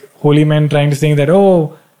are like holy men trying to say that,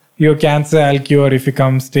 oh, your cancer I'll cure if you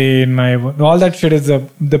come stay in my... All that shit is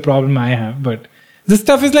the problem I have. But this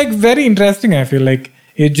stuff is like very interesting, I feel like.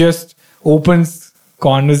 It just opens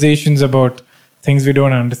conversations about things we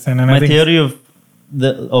don't understand. And My I think theory of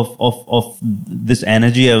this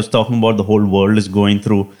energy I was talking about, the whole world is going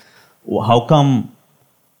through. How come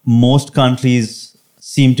most countries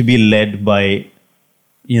seem to be led by,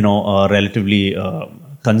 relatively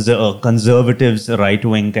conservatives, right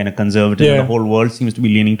wing kind of conservatives? Yeah. The whole world seems to be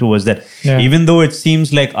leaning towards that. Yeah. Even though it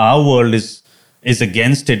seems like our world is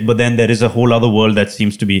against it, but then there is a whole other world that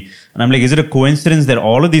seems to be. And I'm like, is it a coincidence that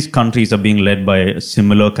all of these countries are being led by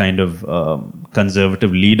similar kind of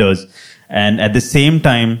conservative leaders? And at the same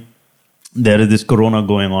time, there is this corona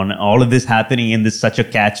going on. All of this happening in this such a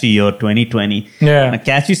catchy year, 2020. Yeah. A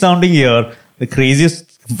catchy sounding year. The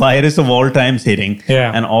craziest virus of all times hitting.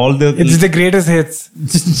 Yeah. And all the It's the greatest hits.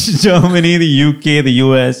 Germany, the UK, the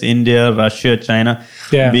US, India, Russia, China,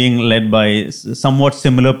 Yeah. being led by somewhat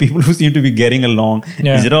similar people who seem to be getting along.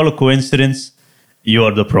 Yeah. Is it all a coincidence? You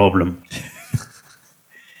are the problem.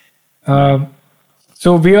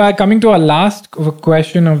 So we are coming to our last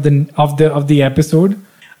question of the episode.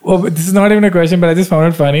 Oh, this is not even a question, but I just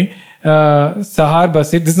found it funny. Sahar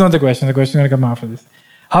Basit, this is not the question. The question will come after this.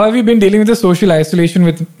 How have you been dealing with the social isolation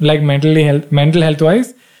with like mental health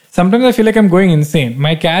wise? Sometimes I feel like I'm going insane.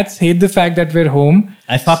 My cats hate the fact that we're home.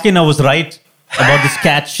 I was right about this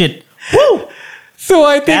cat shit. Woo! So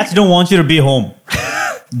I think Cats don't want you to be home.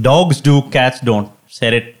 Dogs do, cats don't.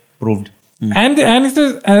 Said it, proved. and it's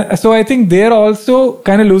just, so I think they're also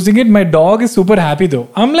kind of losing it. My dog is super happy though.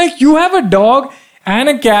 I'm like, you have a dog and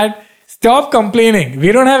a cat. Stop complaining.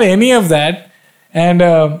 We don't have any of that. And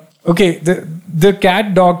okay, the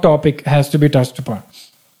cat dog topic has to be touched upon.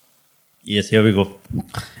 Yes, here we go.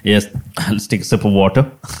 Yes, let's take a sip of water.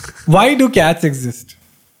 Why do cats exist?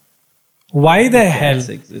 Why the hell Cats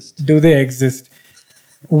exist. do they exist?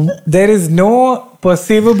 There is no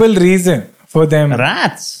perceivable reason for them.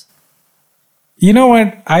 Rats. You know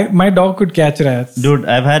what? My dog could catch rats. Dude,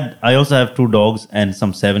 I also have 2 dogs and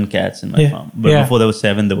some 7 cats in my Yeah, farm. But yeah. before there were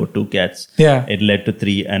 7, there were 2 cats. Yeah. It led to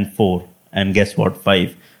 3 and 4. And guess what?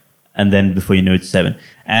 5. And then before you know it's 7.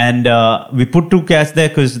 And we put 2 cats there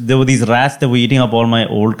because there were these rats that were eating up all my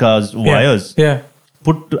old car's wires. Yeah.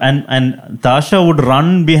 And Tasha would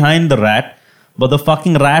run behind the rat, but the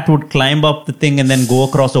fucking rat would climb up the thing and then go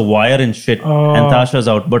across a wire and shit. Oh. And Tasha's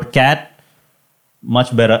out. But cat,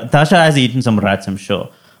 much better. Tasha has eaten some rats, I'm sure.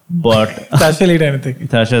 But Tasha will eat anything.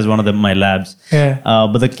 Tasha is one of my labs. Yeah.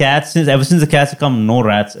 But the cats, ever since the cats have come, no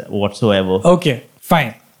rats whatsoever. Okay,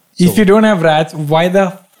 fine. If you don't have rats, why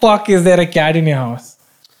the fuck is there a cat in your house?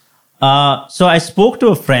 So I spoke to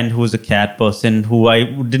a friend who's a cat person who I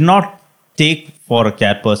did not take for a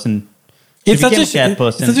cat person. She It's such became a sh- cat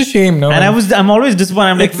person. it's such a shame, no? And I'm always disappointed.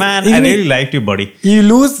 I'm like, It's- man, I isn't really it- liked you, buddy. You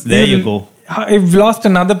lose. There you go. You've lost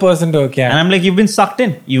another person to a cat. And I'm like, you've been sucked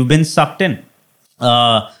in. You've been sucked in.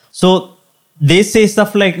 So they say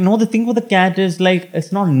stuff like, no, the thing with the cat is like,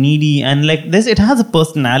 it's not needy. And like this, it has a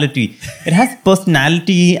personality. It has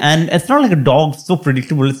personality and it's not like a dog, so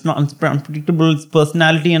predictable. It's not unpredictable. It's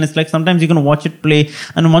personality. And it's like, sometimes you're going to watch it play.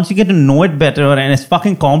 And once you get to know it better and it's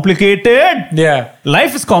fucking complicated. Yeah.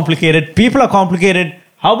 Life is complicated. People are complicated.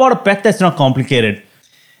 How about a pet that's not complicated?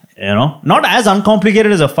 You know, not as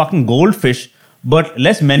uncomplicated as a fucking goldfish, but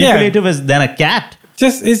less manipulative than a cat.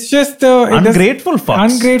 It's just it does- Ungrateful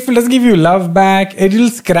fucks. Ungrateful doesn't give you love back. It'll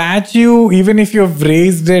scratch you even if you've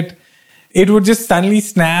raised it. It would just suddenly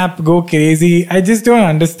snap, go crazy. I just don't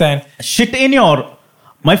understand. Shit in your...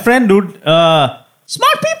 My friend, dude,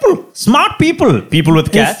 smart people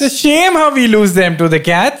with cats. It's a shame how we lose them to the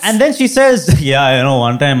cats. And then she says, yeah,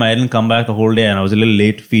 one time I didn't come back the whole day and I was a little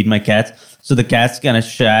late to feed my cats. So the cats kind of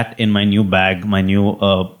shat in my new bag, my new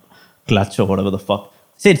clutch or whatever the fuck.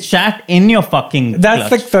 Said shat in your fucking That's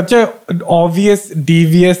clutch. like such a obvious,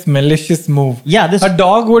 devious, malicious move. Yeah, this- a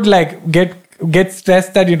dog would like get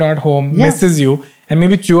stressed that you're not home, Yeah. misses you, and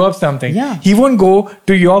maybe chew up something. Yeah. He won't go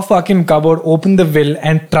to your fucking cupboard, open the will,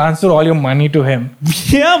 and transfer all your money to him.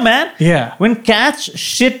 Yeah, man. Yeah. When cats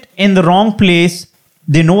shit in the wrong place,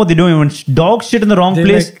 they know what they're doing. When dogs shit in the wrong They're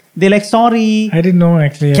place, like- they're like, sorry. I didn't know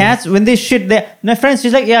actually. Cats, when they shit, my friend,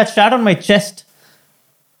 she's like, yeah, it shat on my chest.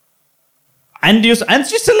 And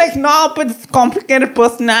she's still like, no, but it's complicated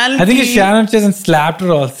personality. I think it's Sharon chest and slapped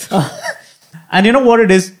her also. And you know what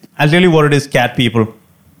it is? I'll tell you what it is, cat people.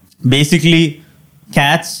 Basically,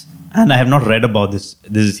 cats, and I have not read about this.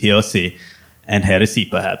 This is hearsay and heresy,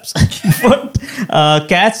 perhaps. But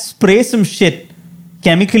cats spray some shit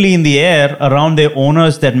chemically in the air around their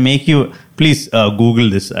owners that make you... Please Google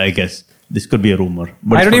this, I guess. This could be a rumor.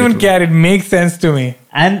 But I it's don't probably even true. care. It makes sense to me.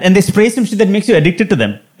 And they spray some shit that makes you addicted to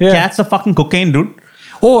them. Yeah. Cats are fucking cocaine, dude.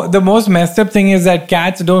 Oh, the most messed up thing is that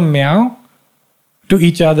cats don't meow to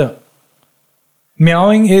each other.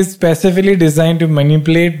 Meowing is specifically designed to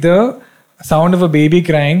manipulate the sound of a baby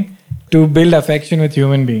crying to build affection with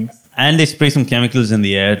human beings. And they spray some chemicals in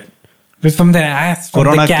the air. It's from the ass, from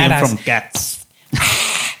Corona the cat came ass. from cats.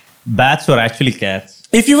 Bats were actually cats.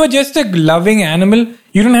 If you were just a loving animal,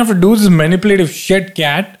 you don't have to do this manipulative shit,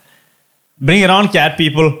 cat. Bring it on, cat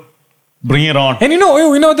people. Bring it on. And you know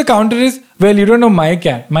what the counter is? Well, you don't know my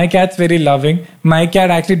cat. My cat's very loving. My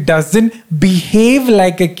cat actually doesn't behave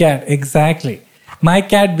like a cat. Exactly. My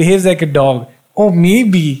cat behaves like a dog. Oh,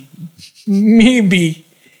 maybe.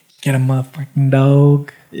 Get a motherfucking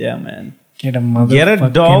dog. Yeah, man. Get a motherfucking Get a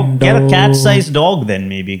dog. Get a cat-sized dog then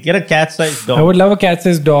maybe. Get a cat-sized dog. I would love a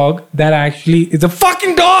cat-sized dog that actually is a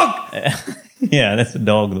fucking dog. Yeah, that's a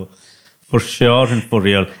dog though. For sure and for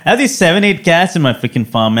real. I have these 7-8 cats in my freaking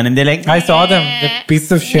farm, man, and they're like, I saw them. They're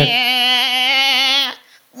pieces of shit.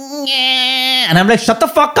 and I'm like, shut the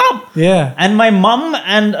fuck up. Yeah. And my mom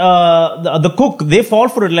and the cook, they fall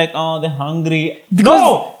for it like, oh, they're hungry.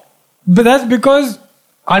 No! But that's because,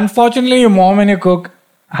 unfortunately, your mom and your cook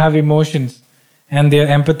have emotions and they're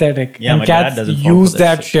empathetic. Yeah, and my dad cats doesn't fall use for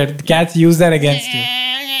that that shit. Cats use that against you.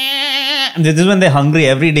 And this is when they're hungry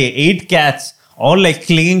every day. 8 cats, all like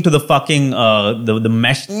clinging to the fucking the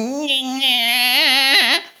mesh.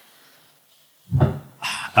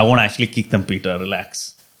 I won't actually kick them, Peter.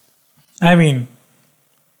 Relax. I mean,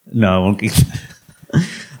 No, I won't kick them.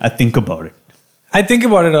 I think about it. I think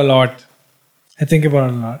about it a lot.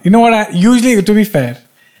 You know what? Usually, to be fair,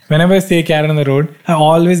 whenever I see a cat on the road, I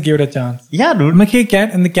always give it a chance. Yeah, dude. I'm like, hey,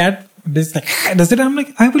 cat. And the cat does it. I'm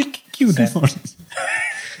like, I will kick you then.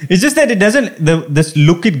 It's just that it doesn't, this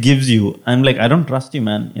look it gives you. I'm like, I don't trust you,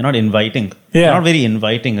 man. You're not inviting. Yeah. You're not very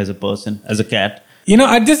inviting as a person, as a cat. You know,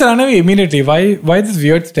 I just run away immediately. Why this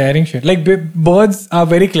weird staring shit? Like, birds are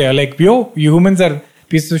very clear. Like, yo, you humans are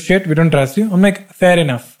pieces of shit. We don't trust you. I'm like, fair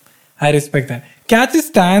enough. I respect that. Cats just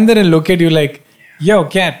stand there and look at you like, yo,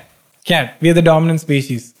 cat, we are the dominant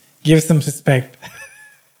species. Give some respect.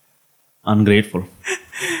 Ungrateful.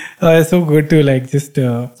 It's so good to like just...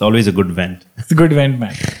 It's always a good vent. It's a good vent,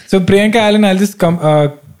 man. So, Priyanka Allen, I'll just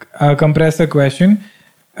compress a question.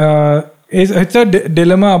 It's a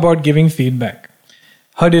dilemma about giving feedback.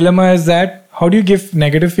 Her dilemma is that, how do you give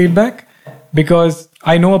negative feedback? Because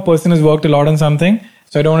I know a person has worked a lot on something,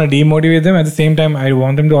 so I don't want to demotivate them. At the same time, I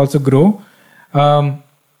want them to also grow. And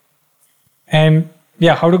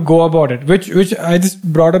yeah, how to go about it. Which I just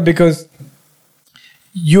brought up because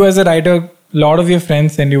you as a writer, a lot of your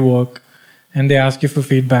friends send you work and they ask you for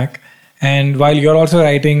feedback. And while you're also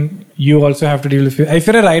writing, you also have to deal with it. If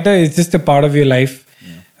you're a writer, it's just a part of your life.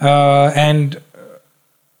 Yeah. And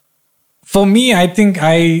for me, I think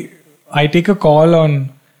I take a call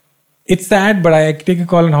on, it's sad, but I take a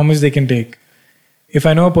call on how much they can take. If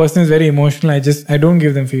I know a person is very emotional, I don't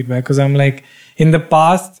give them feedback because I'm like, in the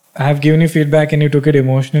past, I have given you feedback and you took it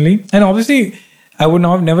emotionally. And obviously, I would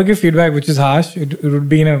never give feedback which is harsh. It would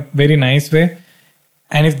be in a very nice way.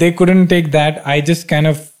 And if they couldn't take that, I just kind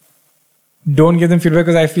of don't give them feedback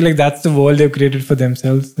because I feel like that's the world they've created for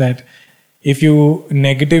themselves. That if you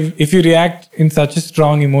react in such a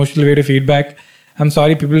strong emotional way to feedback, I'm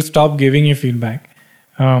sorry, people stop giving you feedback.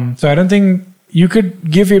 So I don't think you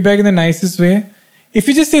could give feedback in the nicest way. If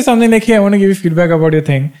you just say something like, hey, I want to give you feedback about your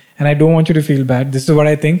thing and I don't want you to feel bad. This is what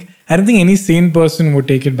I think. I don't think any sane person would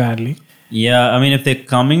take it badly. Yeah, I mean, if they're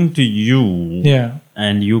coming to you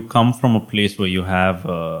and you come from a place where you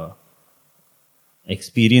have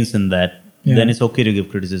experience in that, then it's okay to give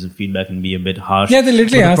criticism, feedback and be a bit harsh. Yeah, they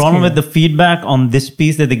literally ask the problem you. with the feedback on this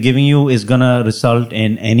piece that they're giving you is going to result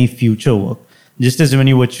in any future work. Just as when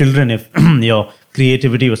you were children, if your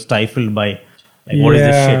creativity was stifled by what is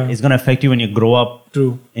this shit? It's going to affect you when you grow up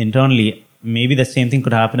internally. Maybe the same thing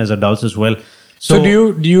could happen as adults as well. So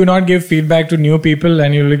do you not give feedback to new people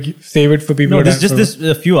and you save it for people? No, this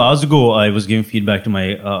a few hours ago, I was giving feedback to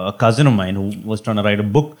my a cousin of mine who was trying to write a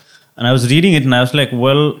book. And I was reading it and I was like,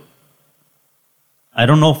 well, I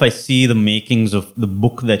don't know if I see the makings of the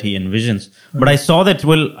book that he envisions. But I saw that,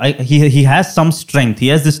 he has some strength. He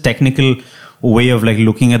has this technical way of like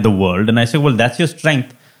looking at the world. And I said, well, that's your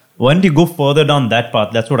strength. Why don't you go further down that path?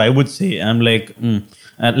 That's what I would say. I'm like,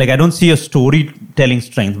 I don't see a storytelling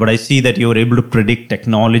strength, but I see that you're able to predict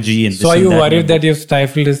technology. And so are you worried that you've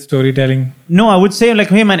stifled his storytelling? No, I would say like,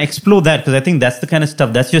 hey man, explore that because I think that's the kind of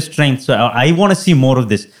stuff, that's your strength. So I want to see more of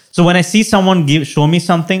this. So when I see someone show me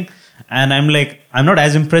something and I'm like, I'm not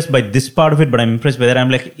as impressed by this part of it, but I'm impressed by that.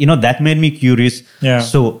 I'm like, that made me curious. Yeah.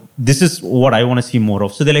 So this is what I want to see more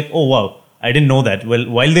of. So they're like, oh wow, I didn't know that. Well,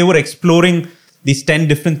 while they were exploring these 10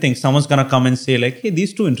 different things, someone's going to come and say like, hey,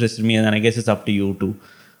 these two interested me. And then I guess it's up to you to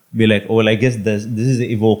be like, oh, well, I guess this is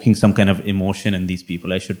evoking some kind of emotion in these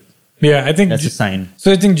people. I think that's a sign.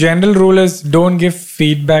 So I think general rule is don't give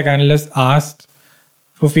feedback unless asked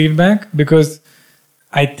for feedback, because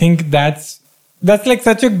I think that's like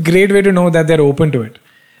such a great way to know that they're open to it.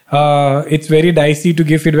 It's very dicey to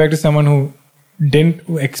give feedback to someone who didn't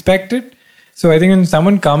expect it. So I think when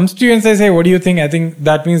someone comes to you and says, hey, what do you think? I think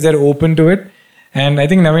that means they're open to it. And I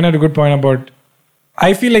think Naveen had a good point about,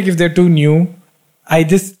 I feel like if they're too new, I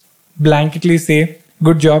just blanketly say,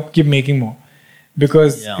 good job, keep making more.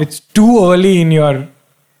 Because it's too early in your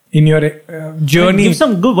journey. Give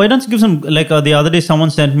some good, why don't you give some, like the other day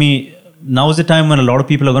someone sent me now is the time when a lot of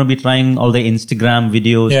people are going to be trying all the Instagram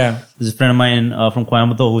videos. Yeah. There's a friend of mine from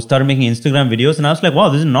Coimbatore who started making Instagram videos, and I was like, wow,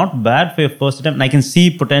 this is not bad for your first attempt. And I can see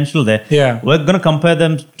potential there. Yeah. We're going to compare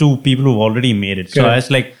them to people who've already made it. So Correct. I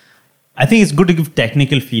was like, I think it's good to give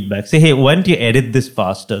technical feedback. Say, hey, why don't you edit this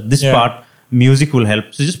faster? This Yeah. part, music will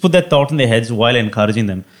help. So just put that thought in their heads while encouraging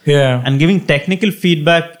them. Yeah. And giving technical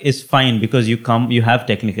feedback is fine because you have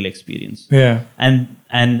technical experience. Yeah.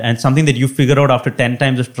 And something that you figure out after 10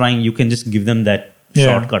 times of trying, you can just give them that Yeah.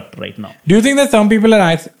 shortcut right now. Do you think that some people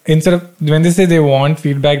are instead of when they say they want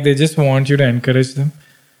feedback, they just want you to encourage them?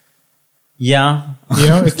 Yeah. You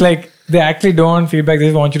know, it's like they actually don't want feedback. They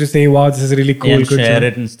just want you to say, "Wow, this is really cool." And good share job."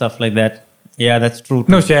 it and stuff like that. Yeah, that's true.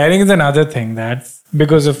 No, sharing is another thing. That's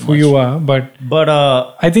because of who you are. But But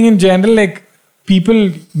I think in general, like people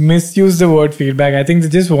misuse the word feedback. I think they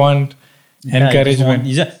just want encouragement.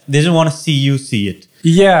 they just want to see you see it.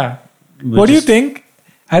 Yeah. What do you think?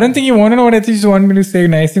 I don't think you want to know what I think. You just want me to say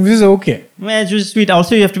nice things, which is okay. Man, it's just sweet.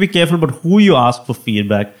 Also, you have to be careful about who you ask for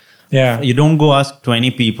feedback. Yeah. You don't go ask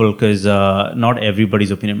 20 people because not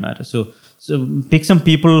everybody's opinion matters. So pick some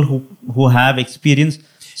people who have experience.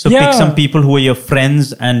 So Yeah. pick some people who are your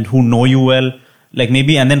friends and who know you well. Like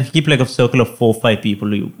maybe, and then keep like a circle of 4-5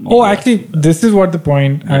 people. Oh, actually, this is what the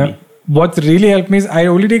point. Maybe. What's really helped me is I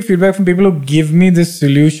only take feedback from people who give me this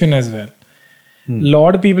solution as well.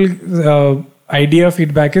 Lot of people idea of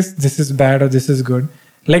feedback is this is bad or this is good.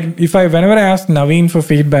 Like whenever I ask Naveen for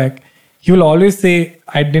feedback, he will always say,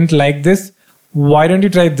 I didn't like this. Why don't you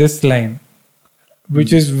try this line?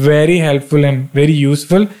 Which is very helpful and very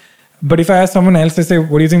useful. But if I ask someone else, I say,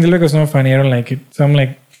 what do you think? They're like, it's not funny. I don't like it. So I'm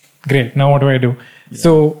like, great. Now what do I do? Yeah.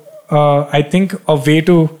 So I think a way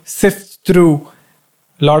to sift through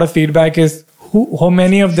a lot of feedback is how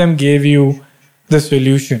many of them gave you the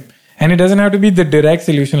solution. And it doesn't have to be the direct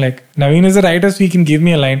solution. Like Naveen is a writer, so he can give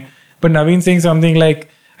me a line. But Naveen saying something like,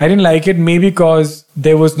 I didn't like it maybe because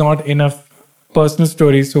there was not enough personal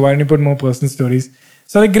stories. So why don't you put more personal stories?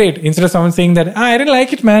 So like, great. Instead of someone saying that, I didn't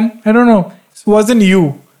like it, man. I don't know. It wasn't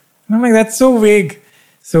you. And I'm like, that's so vague.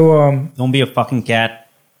 So don't be a fucking cat.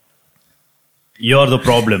 You're the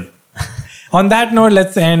problem. On that note,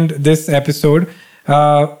 let's end this episode.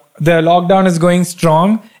 The lockdown is going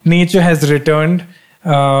strong. Nature has returned.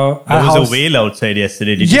 There was a whale outside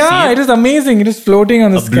yesterday. Did you see it? It is amazing. It is floating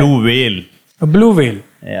on the sky. Blue whale. A blue whale.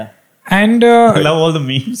 Yeah. And I love all the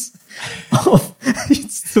memes.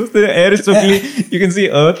 The air is so clean. You can see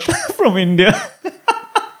Earth from India.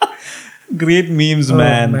 Great memes,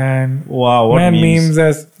 man. Man. Wow, what memes.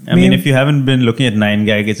 I mean, if you haven't been looking at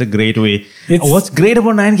 9gag, it's a great way. What's great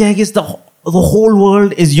about 9gag is the whole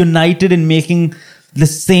world is united in making the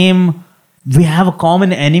same. We have a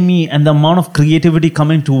common enemy, and the amount of creativity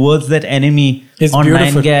coming towards that enemy is on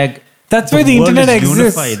beautiful. 9gag. That's why the internet exists.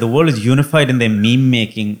 Unified. The world is unified in their meme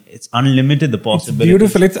making. It's unlimited, the possibilities. It's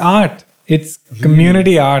beautiful. It's art. It's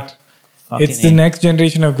community art. Fucking It's the next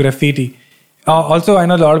generation of graffiti. Also, I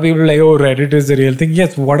know a lot of people are like, oh, Reddit is the real thing.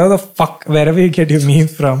 Yes, what are the fuck, wherever you get your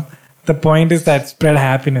memes from. The point is that spread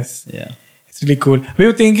happiness. Yeah. It's really cool. We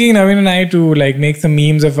were thinking, Naveen and I, to like make some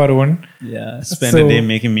memes of our own. Yeah, spend a day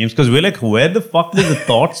making memes. Because we're like, where the fuck did the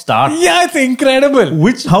thought start? Yeah, it's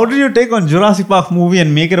incredible. How did you take on Jurassic Park movie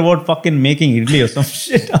and make it about fucking making idli or some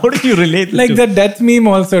shit? How did you relate Like the death meme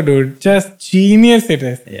also, dude. Just genius it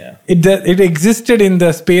is. Yeah. It existed in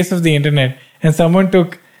the space of the internet. And someone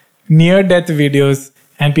took near-death videos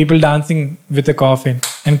and people dancing with a coffin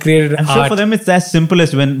and created I'm art. sure for them it's as simple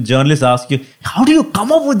as when journalists ask you, how do you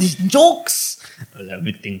come up with these jokes? Well,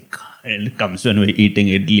 everything comes when we're eating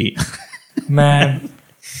idli. Man.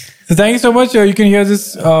 So thank you so much. You can hear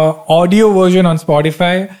this audio version on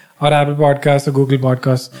Spotify or Apple Podcasts or Google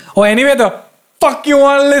Podcasts. Or anyway, the fuck you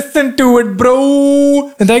want to listen to it,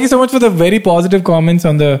 bro. And thank you so much for the very positive comments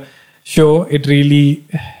on the show. It really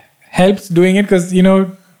helps doing it because, you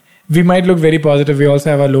know, we might look very positive. We also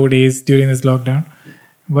have our low days during this lockdown.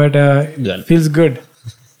 But feels good.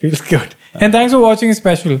 Feels good. And thanks for watching a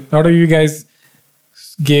special. A lot of you guys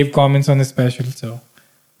gave comments on the special. So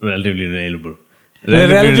Relatively relatable.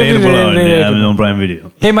 Relatively on relatable. Amazon Prime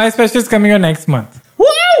Video. Hey, my special is coming out next month.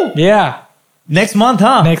 Woo! Yeah. Next month,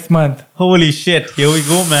 huh? Next month. Holy shit. Here we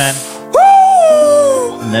go, man.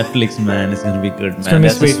 Woo! Netflix, man. It's going to be good, man. gonna be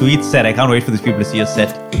That's a sweet. sweet set. I can't wait for these people to see a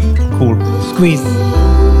set. Cool. Squeeze.